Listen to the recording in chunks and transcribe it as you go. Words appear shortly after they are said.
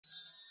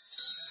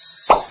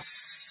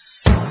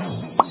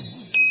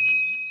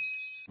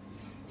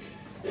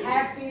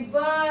Happy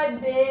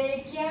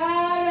birthday,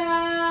 Kiarra.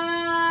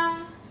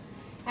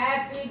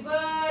 Happy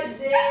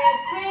birthday,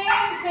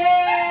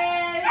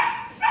 princess.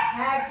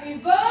 Happy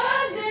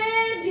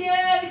birthday,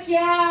 dear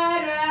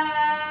Kiarra.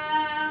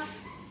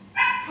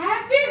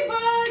 Happy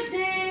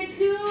birthday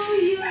to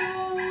you.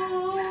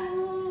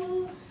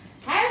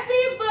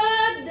 Happy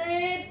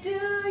birthday to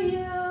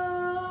you.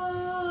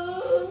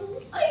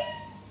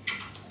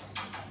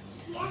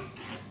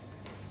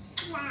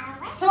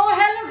 So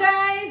hello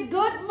guys,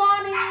 good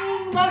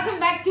morning. Welcome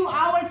back to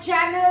our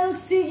channel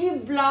सीगी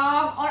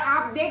blog. और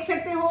आप देख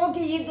सकते हो कि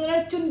ये दोनों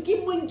चुनकी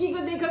मुनकी को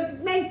देखो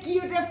कितना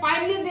क्यूट है।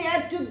 Finally they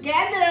are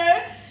together.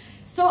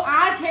 सो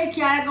आज है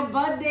कियारा का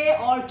बर्थडे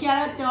और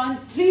Kiara turns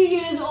 3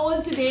 years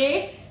old today.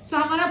 सो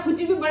हमारा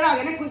पुची भी बड़ा हो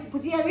गया ना।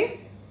 पुची अभी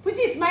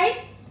पुची स्माइल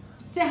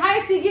से हाय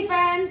सीगी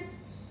फैंस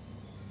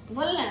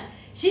बोल ना।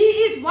 She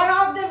is one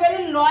of the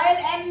very loyal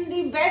and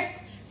the best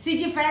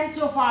सीगी fan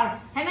so फार,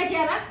 है ना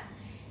Kiara?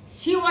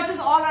 She watches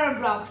all our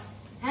vlogs,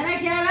 है ना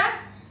कियारा?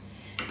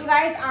 तो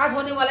गाइस आज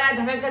होने वाला है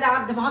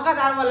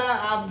धमाकेदार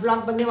वाला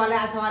ब्लॉग बनने वाला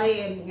है आज हमारे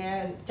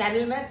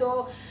चैनल में। तो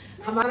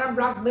हमारा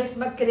ब्लॉग मिस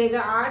मत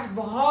करिएगा। आज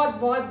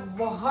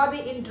बहुत ही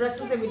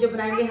इंटरेस्टिंग से वीडियो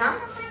बनाएंगे हम।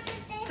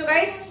 So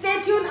guys stay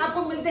tune. आपको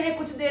मिलते हैं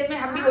कुछ देर में।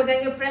 हम भी हो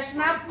जाएंगे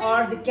फ्रेशन अप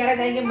और कियारा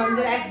जाएंगे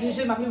मंदिर as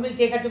usual. Mummy will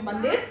take her to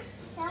मंदिर।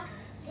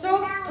 सो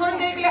थोड़ी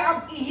देर के लिए आप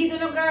ये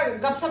दोनों का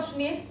गपशप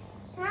सुनिए।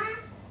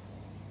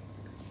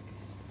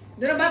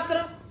 दोनों बात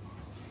करो।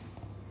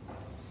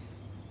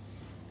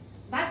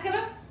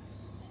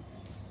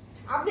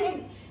 आपने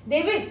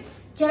डेविड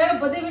कियारा का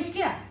बर्थडे विश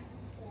किया?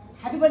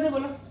 हैप्पी बर्थडे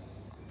बोलो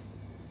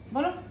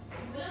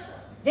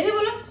जल्दी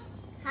बोलो।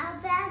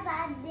 Happy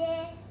birthday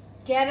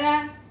Kiara.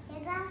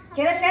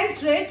 Kiara stand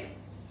straight.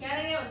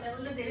 Kiara क्या होता है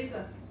बोलो डेविड को।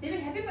 David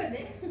happy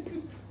birthday.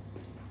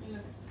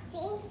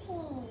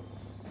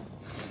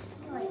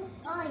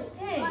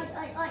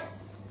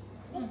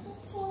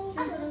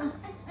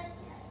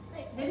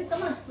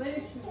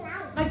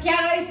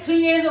 Kiarra is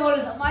 3 years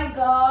old. Oh my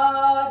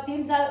God,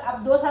 3 साल अब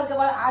 2 साल के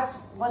बाद आज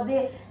बर्थडे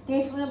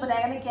टेस्ट में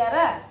बनाएगा ना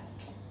कियारा?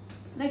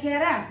 ना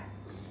कियारा?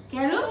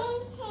 कियारू?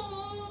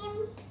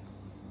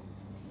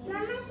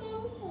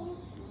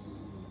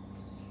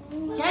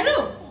 कियारू?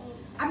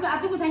 अब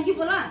आते को थैंक यू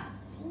बोला?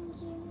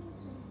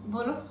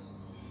 बोलो।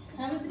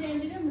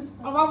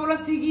 अब बोलो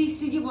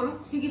सीगी बोलो।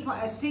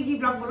 सीगी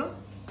ब्लॉग बोलो।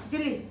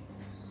 चलिए।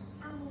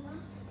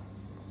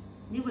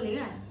 नहीं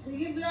बोलेगा?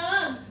 सीगी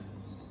ब्लॉग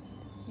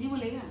नहीं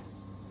बोलेगा?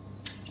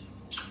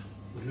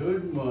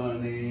 Good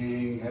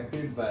morning,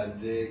 happy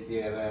birthday,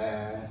 Kiarra.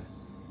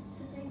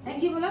 Thank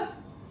you बोलो।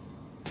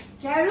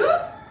 कियारू?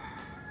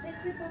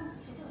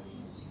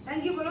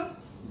 थैंक यू बोलो।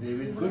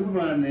 David, good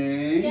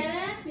morning.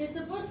 Kiarra, you're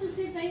supposed to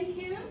say thank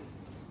you.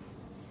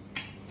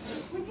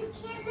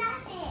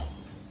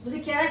 मुझे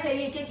कियारा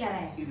चाहिए। क्या कियारा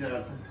है? इधर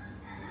आता।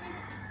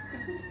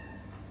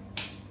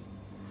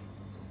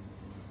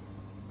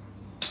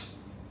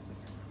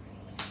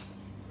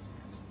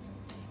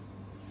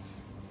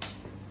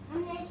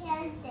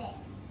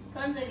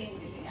 कौन सा गेम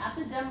खेलेंगे? आप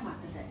तो जंप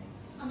मारते जाए।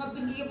 हम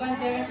पिंकी के बन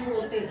जाएगा शुरू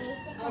होते।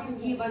 हम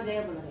पिंकी के बन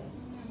जाएगा बोला गया।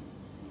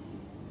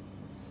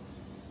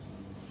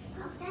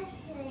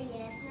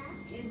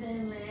 इधर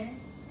में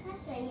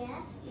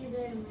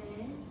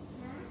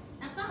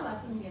आप कहाँ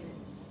बाथरूम गए थे?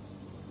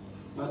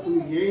 बाथरूम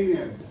यही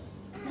नहीं आता।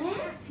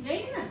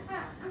 गई ना।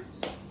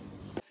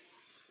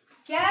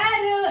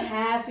 Kiarra,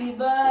 happy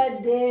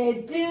birthday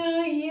to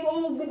you.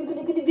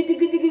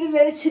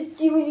 मेरे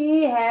छुच्ची मुझी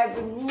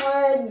happy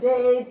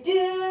birthday to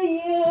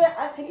you.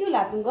 आज है क्यों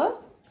ला तुमको?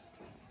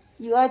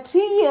 You are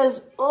 3 years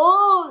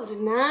old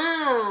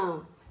now.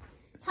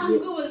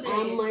 हमको बोलते हैं।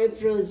 I'm my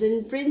frozen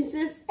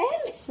princess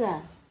Elsa.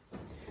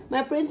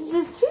 My princess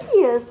is 3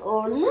 years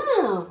old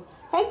now.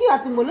 Thank you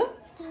Atum बोलो।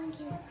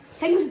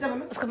 Thank you सीता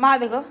बोलो। उसका माँ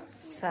देखो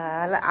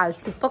साला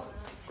आलसी पक।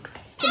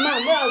 उसका माँ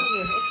बहुत आलसी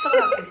है।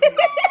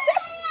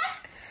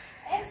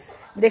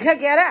 देखा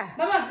कियारा?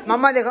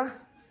 मामा देखो।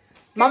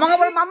 मामा का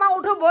बोलो। मामा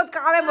उठो बहुत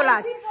काम है बोला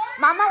आज।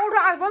 मामा उठो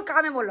आज बहुत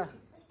काम है बोलो।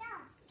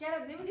 कियारा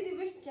देवी की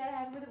विश कियारा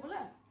हैप्पी बर्थडे बोला?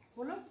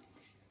 बोलो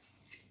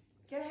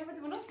कियारा हैप्पी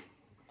बर्थडे बोलो।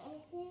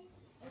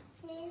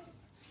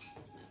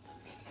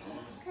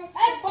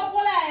 ए पप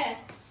बोला है।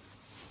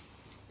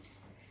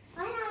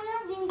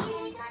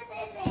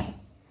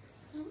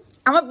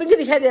 हमें पिंकी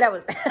दिखाई दे रहा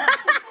बोलता है।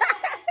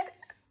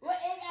 वो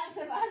एक आंख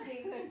से बाहर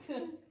देख रहा है।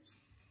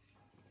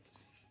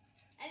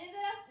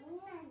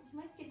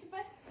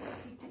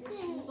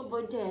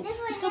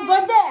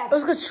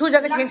 उसको छू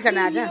जाकर चेंज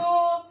करना है।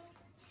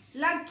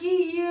 लकी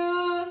यू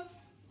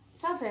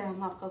सब है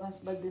हम आपका बस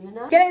बर्थडे में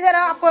ना। क्या इधर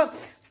आओ, आपको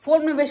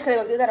फोन में विश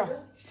करेगा। इधर आओ।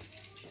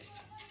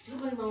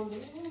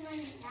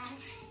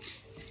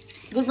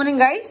 Good morning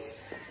guys.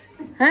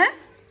 हैं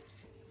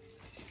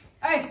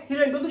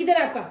हीरोइन टोपी किधर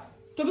है आपका?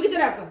 टोपी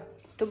किधर है आपका?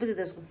 टोपी दे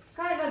दो उसको।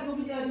 कहाँ है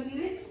टोपी?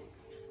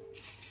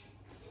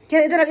 क्या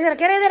इधर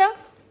इधर आओ।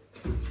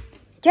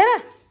 क्या रहा?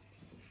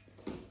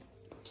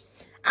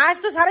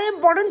 आज तो सारा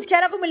इम्पोर्टेंस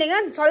कियारा को मिलेगा।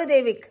 Sorry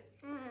Devik.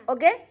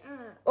 Okay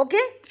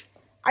okay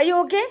are you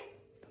okay?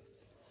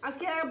 आज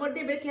कियारा का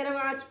बर्थडे कियारा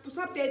आज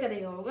सब पे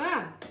करेगा होगा।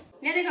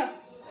 ये देखो।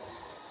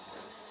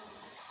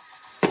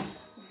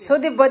 So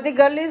the birthday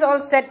girl is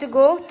all set to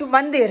go to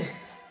मंदिर.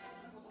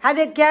 हाँ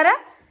देख कियारा,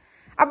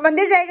 अब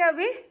मंदिर जाएगा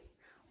अभी.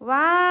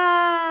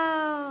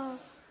 वाह,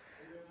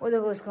 वो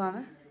देखो उसको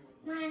हमें.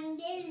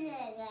 मंदिर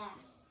जाएगा.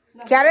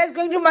 कियारा is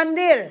going to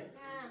मंदिर.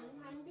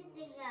 मंदिर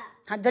जाएगा.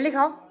 हाँ जल्दी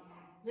खाओ.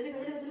 जल्दी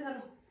करो.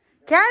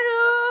 Kiara,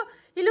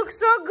 you look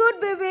so good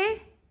baby.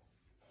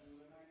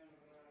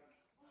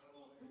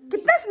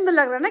 कितना सुंदर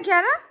लग रहा है ना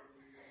कियारा.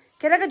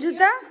 कियारा का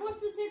जूता.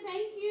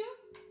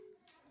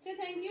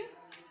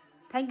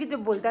 थैंक यू तो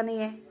बोलता नहीं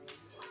है.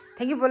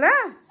 थैंक यू बोला.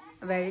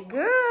 Very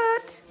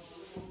good.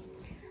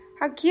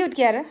 हाँ क्यूट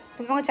कियारा.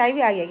 तुम लोगों का चाय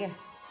भी आ गया क्या?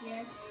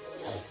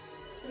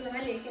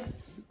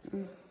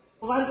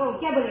 भगवान को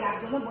क्या बोलेगा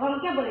आप दोनों? भगवान को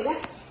क्या बोलेगा?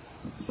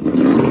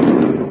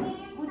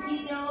 बुद्धि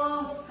दो,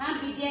 हाँ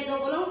विद्या दो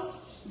बोलो.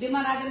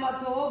 बीमार आदमी मत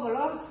हो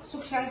बोलो.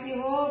 सुख शांति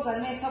हो, घर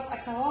में सब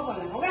अच्छा हो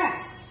बोलो. होगा?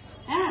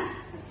 हाँ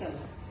चलो.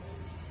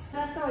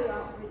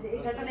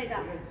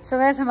 So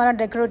guys, हमारा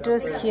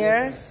डेकोरेटर्स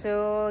हियर. सो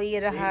ये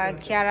रहा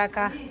कियारा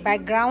का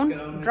बैकग्राउंड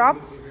ड्रॉप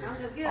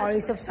और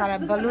ये सब सारा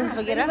बलून्स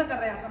वगैरह.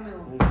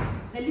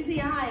 दिल्ली से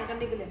यहाँ आए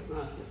करने के लिए.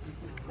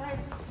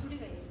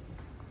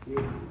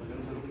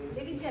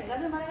 लेकिन क्या घर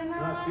में हमारे ना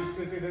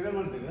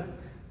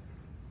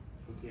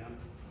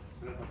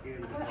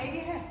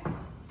आइडिया है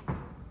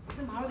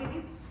तो मारो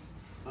देखिए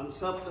हम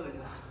सब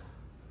करेगा.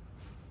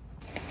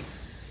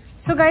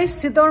 सो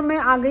गाइस, सितौर में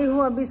आ गई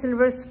हूँ अभी.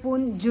 Silver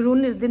spoon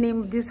जुरून is the name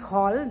of this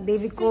hall.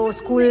 देवी को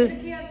स्कूल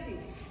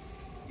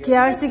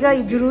केआरसी का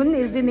जुरून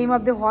is the name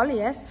of the hall.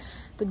 Yes,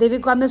 तो देवी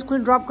को हमने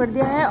स्कूल ड्रॉप कर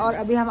दिया है और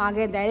अभी हम आ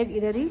गए डायरेक्ट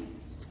इधर ही.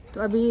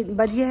 तो अभी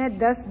बज गए हैं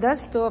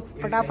 10:10. तो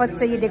फटाफट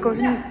से ये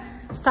डेकोरेशन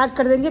स्टार्ट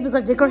कर देंगे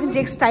बिकॉज डेकोरेशन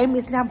टेक्स टाइम.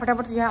 इसलिए हम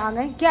फटाफट से यहाँ आ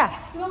गए. क्या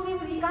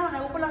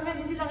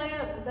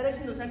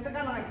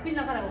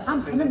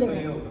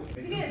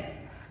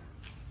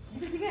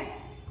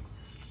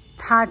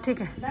हाँ ठीक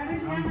है.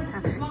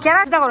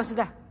 क्या सीधा करो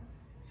सीधा.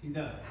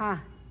 हाँ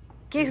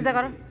केक सीधा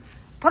करो.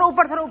 थोड़ा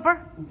ऊपर करने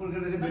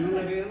से बैलून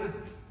लगेगा ना.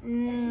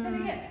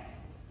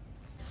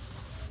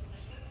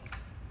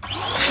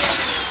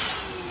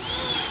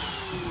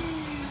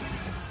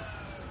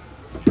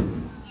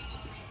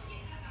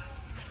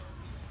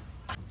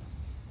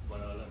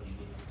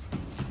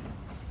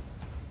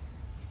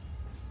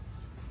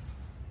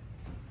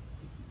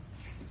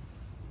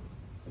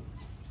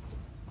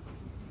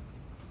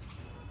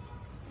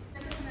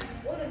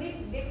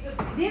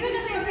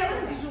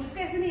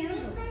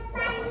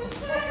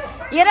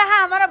 ये रहा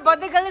हमारा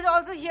birthday girl is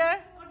also here.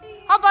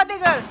 हाँ बर्थडे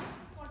गर्ल.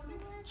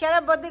 क्या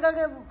बर्थडे गर्ल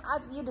के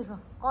आज ये देखो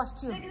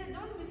कॉस्ट्यूम.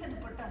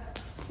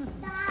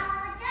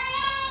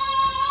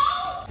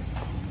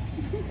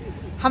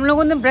 हम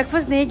लोगों ने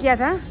ब्रेकफास्ट नहीं किया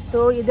था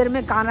तो इधर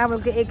में काना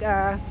बोल के एक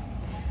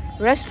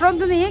रेस्टोरेंट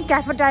तो नहीं है,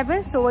 कैफे टाइप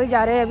है. सो वही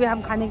जा रहे हैं अभी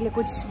हम खाने के लिए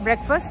कुछ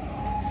ब्रेकफास्ट.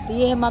 तो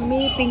ये है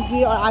मम्मी,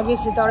 पिंकी और आगे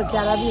सीता और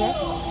कियारा भी है.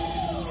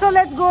 So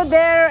let's go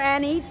there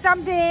and eat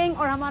something.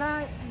 और हमारा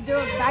जो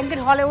बैंकेट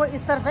हॉल है वो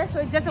इस तरफ है. So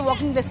it's just a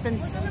walking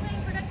distance.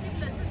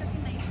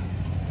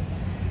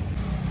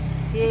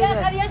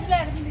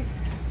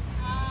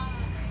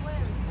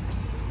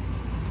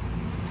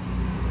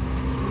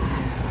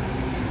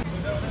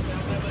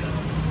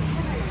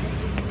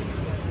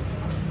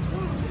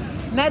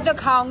 मैं तो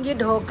खाऊंगी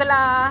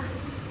ढोकला.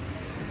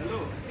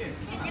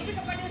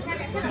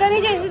 सीधा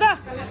नहीं जाए सीधा.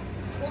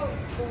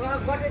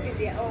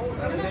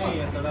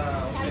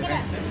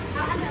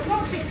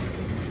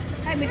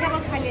 मीठा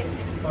बहुत खा लिया.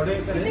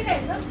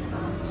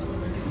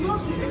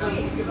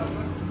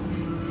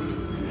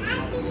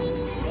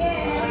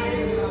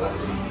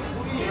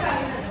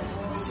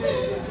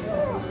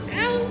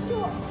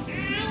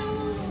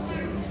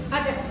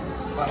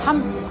 हम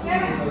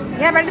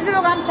यहाँ बैठे से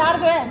लोग. हम 4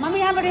 तो है. मम्मी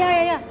यहाँ बैठे.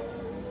 यहाँ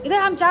इधर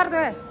हम 4 तो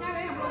है.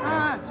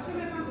 हाँ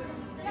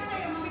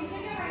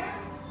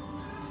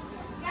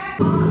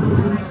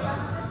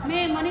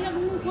मैं मनी का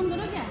फोन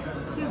करो क्या?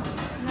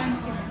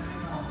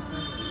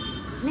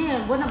 नहीं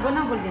बोना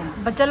बोल दिया.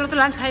 बच्चा लोग तो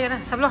लंच खाएगा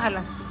ना. सब लोग खा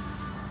ला.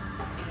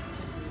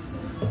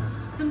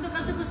 तुम तो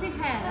कल से कुछ नहीं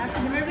खाया. आज तो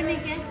डिनर भी नहीं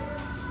किया.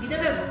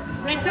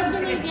 ब्रेकफास्ट भी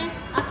नहीं किया.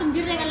 आज तुम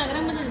गिर जाएगा लग रहा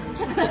है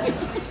मुझे.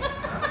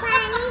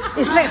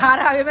 इसलिए खा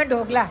रहा अभी मैं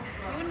ढोकला.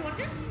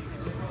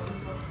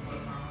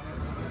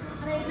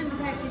 अरे इतने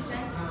मिठाई अच्छी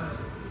चाय.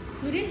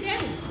 You didn't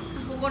tell.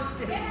 What?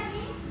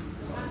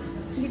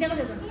 Gita को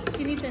देखो.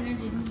 She needs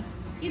energy.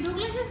 ये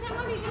dhokla just came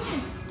out. You can say.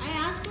 I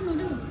asked for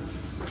noodles.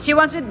 She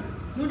wants it.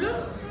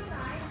 Noodles?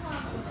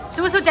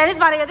 सुबह चाइनीज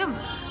मारेगा तुम.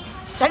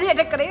 चाइनीज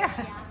अटैक करेगा.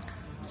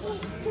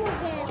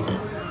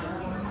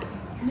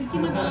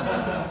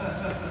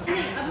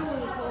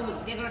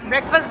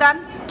 Breakfast done.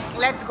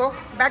 Let's go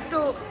back to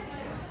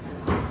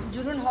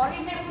जुनून हॉल.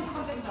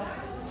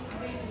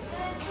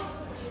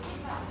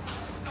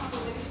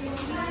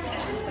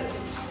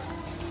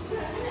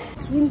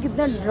 स्किन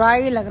कितना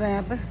dry लग रहा है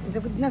यहाँ पे.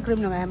 जो कितना क्रीम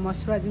लगाया है,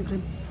 मॉइस्चराइजिंग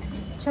क्रीम.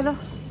 चलो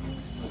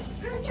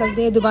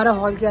चलते हैं दोबारा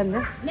हॉल के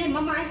अंदर. नहीं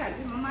मम्मा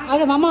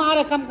आएगा. मामा आ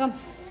रहा. कम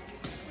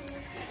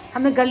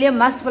हमने कर लिया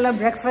मस्त वाला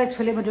ब्रेकफास्ट.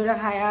 छोले भटूरा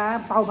खाया,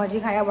 पाव भाजी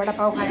खाया, वड़ा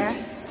पाव खाया.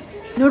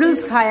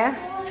 नूडल्स खाया,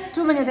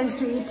 too many things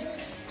to eat.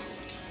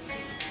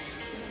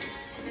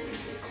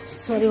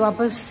 Sorry,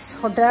 वापस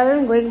hotel,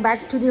 going back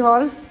to the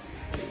hall.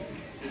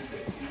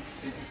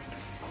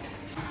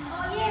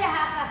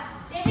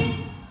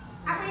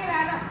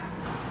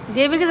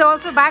 David is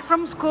also back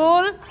from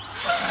school.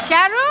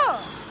 Kiarra.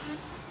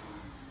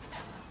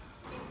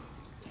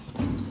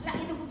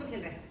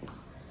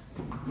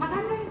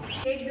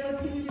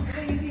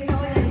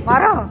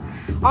 मारो।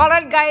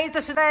 Alright guys, तो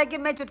सोचा है कि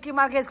मैं चुटकी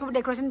मार के इसको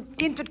डेकोरेशन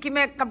 3 चुटकी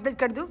में कंप्लीट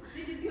कर दूं।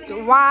 So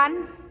 1,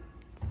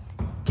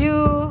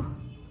 2,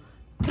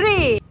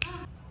 3.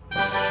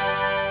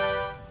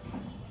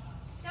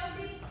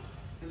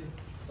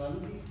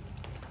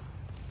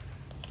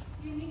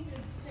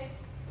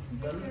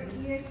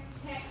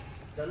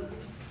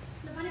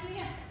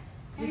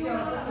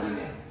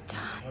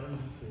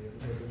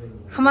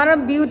 हमारा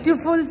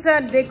ब्यूटीफुल सा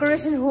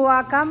डेकोरेशन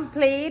हुआ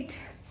complete.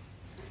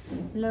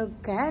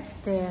 Look at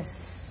this.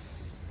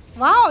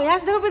 Wow,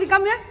 yes, देखो पति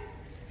come here.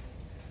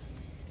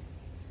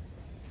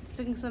 It's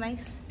looking so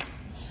nice.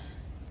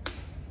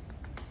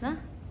 ना?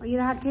 और ये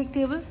रहा केक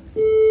टेबल।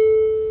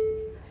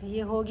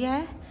 ये हो गया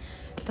है।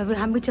 तो अभी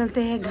हम भी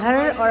चलते हैं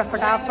घर और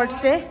फटाफट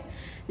से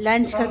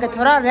लंच करके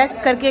थोड़ा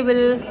रेस्ट करके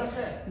will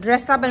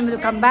dress up and will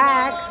come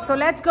back. So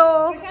let's go.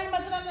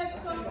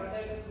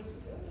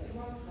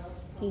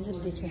 ये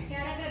सब देखिए।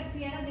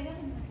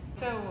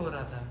 क्या हो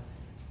रहा था?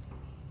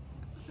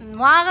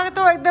 वहाँ का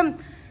तो एकदम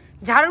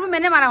झाड़ू भी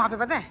मैंने मारा वहाँ पे,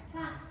 पता है?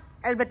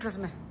 एल्बेट्रस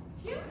में।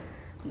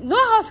 No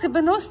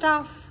housekeeping, no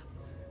staff.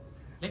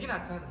 लेकिन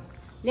अच्छा था।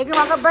 लेकिन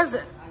वहाँ का बस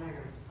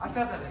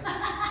अच्छा था।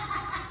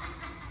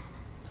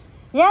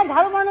 यहाँ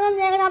झाड़ू मारने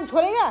नहीं हम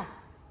छोड़ेगा।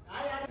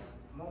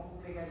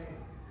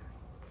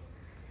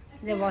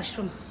 ये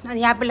वॉशरूम और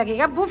यहाँ पे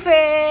लगेगा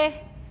बुफे।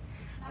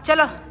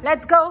 चलो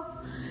लेट्स गो।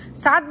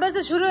 7 बजे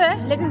से शुरू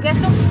है लेकिन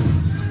गेस्ट लोग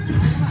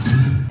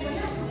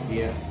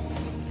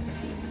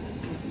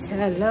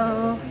चलो।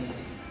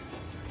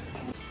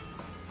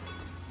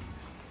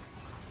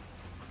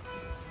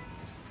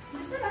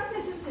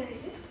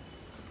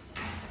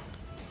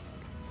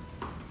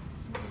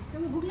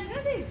 भूख लग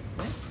रही थी?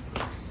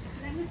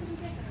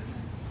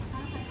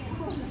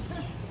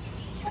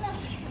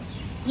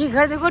 ये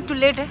घर देखो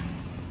टॉयलेट है,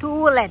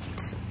 टॉयलेट।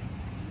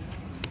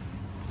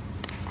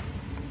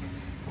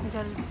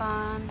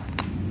 जलपान,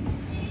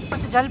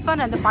 अच्छा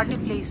जलपान and the party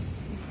place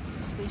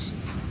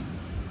spacious.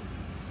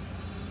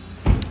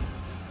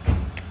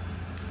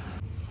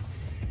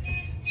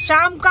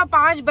 शाम का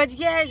 5 बज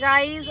गया है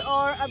गाइस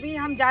और अभी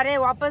हम जा रहे हैं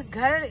वापस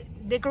घर।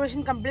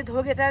 डेकोरेशन कंप्लीट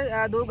हो गया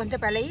था 2 घंटे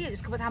पहले ही।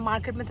 उसके बाद हम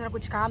मार्केट में थोड़ा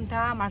कुछ काम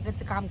था, मार्केट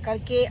से काम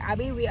करके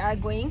अभी वी आर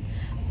गोइंग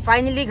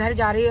फाइनली घर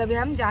जा रही हूँ। अभी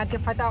हम जाके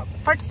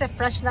फटाफट से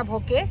फ्रेशन अप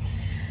होके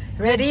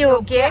रेडी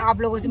होके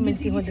आप लोगों से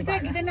मिलती हूँ।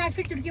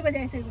 चुटकी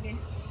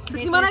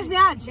मारा इसने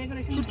आज,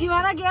 चुटकी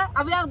मारा क्या?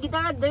 अभी आप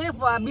गीता का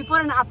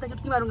बिफोर एंड आफ्टर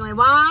चुटकी मारूंगा मैं।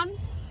 1,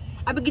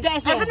 अभी गीता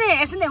ऐसे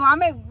नहीं वहाँ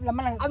में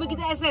लंबा लगा। अभी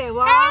गीता ऐसे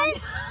 1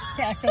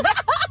 ऐसे।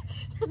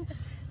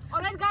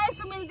 और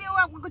गाइस तो मिलती हूँ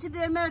आपको कुछ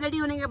देर में रेडी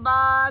होने के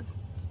बाद।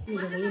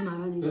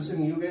 Listen,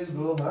 you guys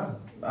go, huh?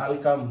 I'll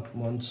come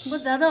once.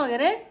 बहुत ज्यादा हो गया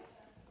रे।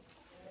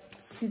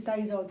 Sita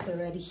is also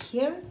ready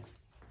here.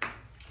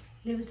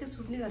 Lipstick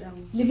suit नहीं कर रहा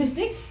हूँ।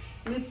 लिपस्टिक?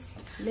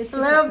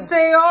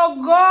 Lipstick, oh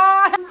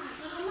God!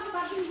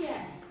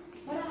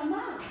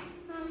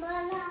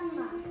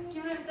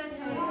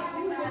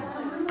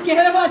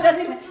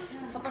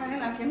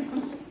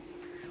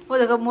 वो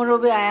देखो मोरो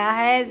भी आया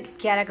है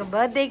कियारा के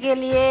बर्थडे के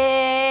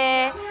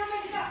लिए।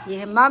 ये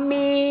है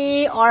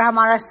मम्मी और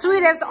हमारा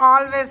sweetest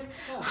always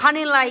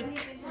Honey like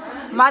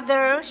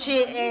mother, she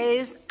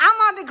is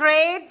अमा द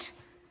ग्रेट।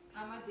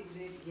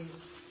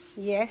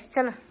 यस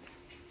चलो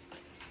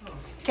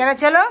कियारा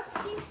चलो। ओ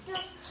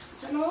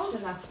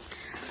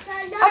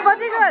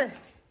बर्थडे गर्ल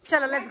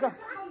चलो लेट्स गो।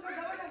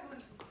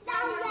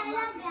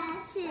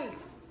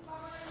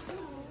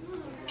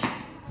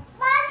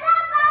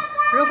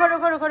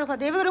 रुको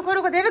देवी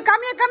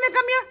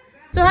come here.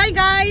 So hi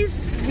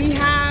guys, we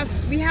are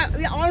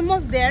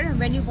almost there।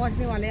 venue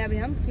पहुंचने वाले हैं अभी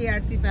हम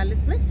KRC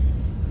पैलेस में।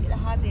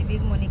 रहा देवी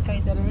मोनिका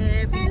इधर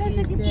है। Palace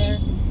is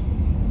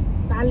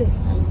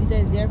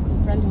there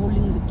in front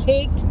holding the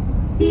cake।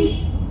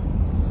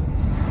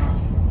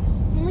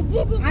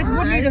 मुझे आज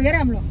बहुत लेट हो गया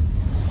हम लोग।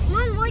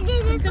 मुझे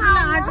दिखाओ।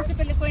 8 बजे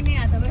पहले कोई नहीं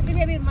आता। वैसे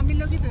भी अभी मम्मी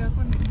लोग ही तो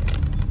कौन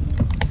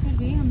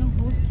नहीं। हम लोग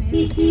होस्ट थे।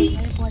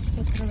 मैंने पहुंच के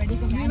थोड़ा रेडी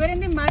करना। We were in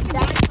the market।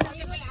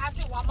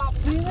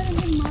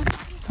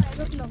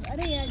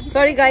 अरे यार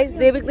सॉरी गाइस,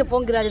 देविक ने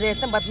फोन गिरा दिया।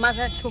 इतना बदमाश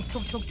है। छुप।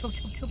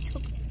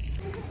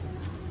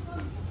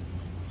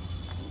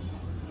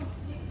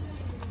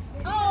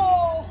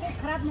 ओह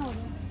खराब ना हो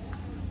जाए।